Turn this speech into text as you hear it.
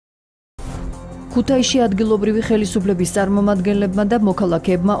ქუთაისში ადგილობრივი ხელისუფლების წარმომადგენლებმა და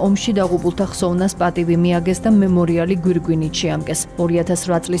მოქალაქეებმა ომში დაღუპულთა ხსოვნას პატივი მიაგეს და მემორიალი გვირგვინით შეამკეს.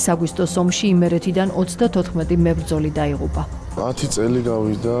 2008 წლის აგვისტოს ომში იმერეთიდან 34 მებრძოლი დაიღუპა. 10 წელი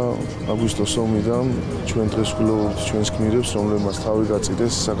გავიდა აგვისტოს ომიდან ჩვენ დღეს ვგლოვობთ ჩვენს გმირებს, რომლებმაც თავი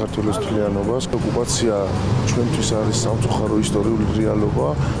გაწიდეს საქართველოს თლიანობას. ოკუპაცია ჩვენთვის არის სამწუხარო ისტორიული რეალობა,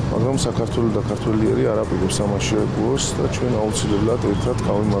 მაგრამ საქართველო და ქართველიერი არ აპირებს ამას შეეგუოს და ჩვენ აუცილებლად ერთად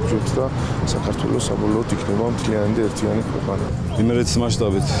გავიმარჯვებთ და საქართველოს საბოლოოდ იქნება მთლიანი და ერთიანი ქვეყანა. იმერეთის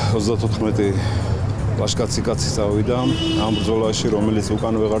მასშტაბით 34 ლაშქარცი კაცი წავიდა ამ ბრძოლაში, რომელიც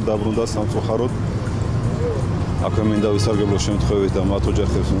უკან ვეღარ დაბრუნდა სამწუხაროდ. აქვე მინდა ვისარგებლო შემთხვევით და მათ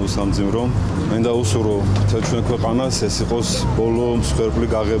ოჯახებს უსამძიმრო. მინდა უსურვო მთელ ჩვენ ქვეყანას, ეს იყოს ბოლო მსხვერპლი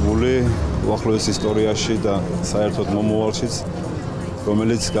გაღებული უახლოეს ისტორიაში და საერთოდ მომავალშიც,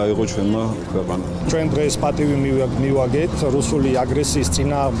 რომელიც გაიღო ჩვენმა ქვეყანამ. ჩვენ დღეს პატივი მივაგეთ რუსული აგრესიის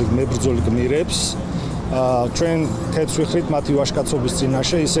წინააღმდეგ მებრძოლ გმირებს. ჩვენ ქეთს ვიხრით მათი ვაჟკაცობის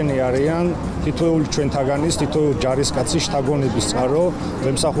წინაშე, ისინი არიან თითოეული ჩვენთაგანის, თითოეული ჯარისკაცის შთაგონების წყარო,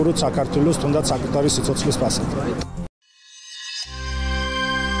 ვემსახუროთ საქართველოს თუნდაც საკუთარი სიცოცხლის პასატი.